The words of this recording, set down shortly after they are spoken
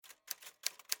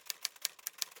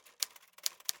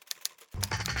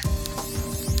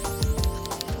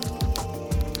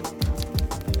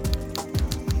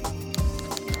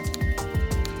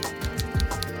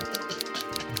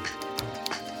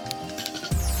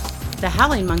The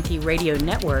Howling Monkey Radio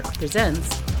Network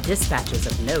presents Dispatches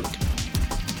of Note.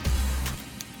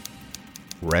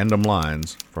 Random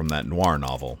lines from that noir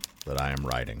novel that I am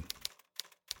writing.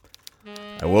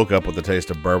 I woke up with the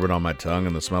taste of bourbon on my tongue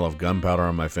and the smell of gunpowder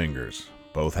on my fingers.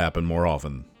 Both happen more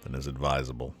often than is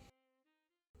advisable.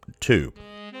 2.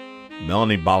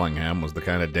 Melanie Bollingham was the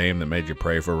kind of dame that made you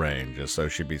pray for rain, just so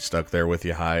she'd be stuck there with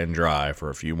you high and dry for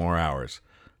a few more hours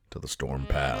till the storm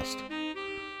passed.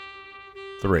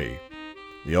 3.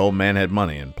 The old man had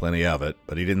money and plenty of it,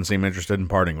 but he didn't seem interested in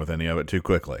parting with any of it too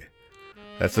quickly.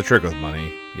 That's the trick with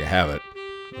money. You have it,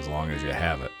 as long as you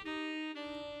have it.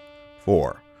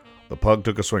 4. The pug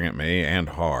took a swing at me, and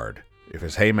hard. If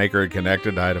his haymaker had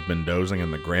connected, I'd have been dozing in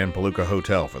the Grand Palooka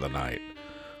Hotel for the night.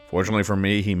 Fortunately for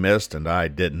me, he missed and I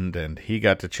didn't, and he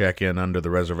got to check in under the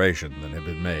reservation that had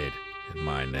been made in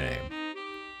my name.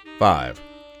 5.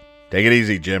 Take it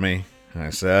easy, Jimmy, I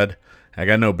said. I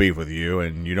got no beef with you,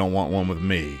 and you don't want one with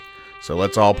me, so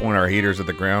let's all point our heaters at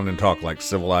the ground and talk like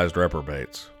civilized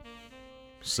reprobates.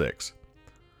 6.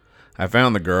 I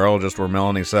found the girl just where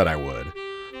Melanie said I would,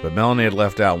 but Melanie had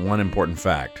left out one important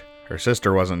fact. Her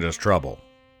sister wasn't just trouble.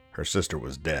 Her sister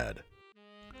was dead.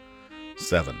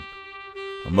 7.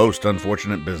 A most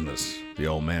unfortunate business, the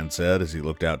old man said as he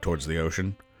looked out towards the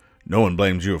ocean. No one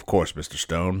blames you, of course, Mr.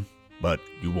 Stone, but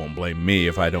you won't blame me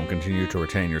if I don't continue to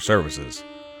retain your services,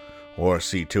 or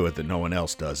see to it that no one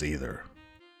else does either.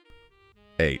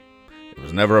 8. It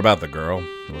was never about the girl.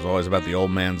 It was always about the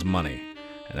old man's money,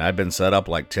 and I'd been set up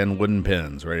like 10 wooden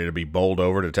pins, ready to be bowled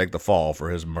over to take the fall for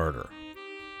his murder.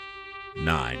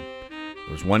 9.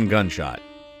 It was one gunshot,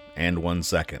 and 1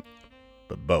 second,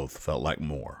 but both felt like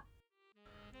more.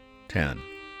 10.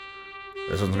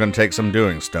 This one's going to take some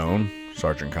doing, Stone,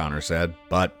 Sergeant Connor said,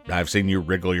 but I've seen you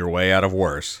wriggle your way out of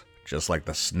worse, just like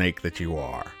the snake that you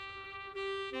are.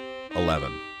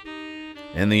 11.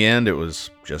 In the end, it was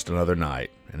just another night,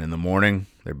 and in the morning,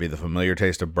 there'd be the familiar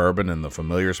taste of bourbon and the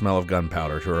familiar smell of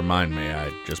gunpowder to remind me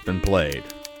I'd just been played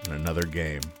in another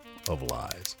game of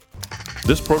lies.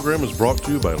 This program is brought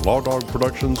to you by Law Dog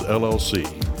Productions, LLC.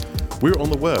 We're on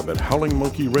the web at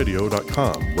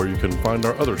howlingmonkeyradio.com, where you can find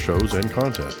our other shows and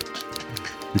content.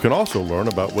 You can also learn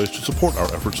about ways to support our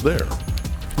efforts there.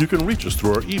 You can reach us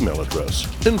through our email address,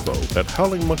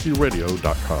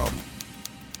 info@howlingmonkeyradio.com.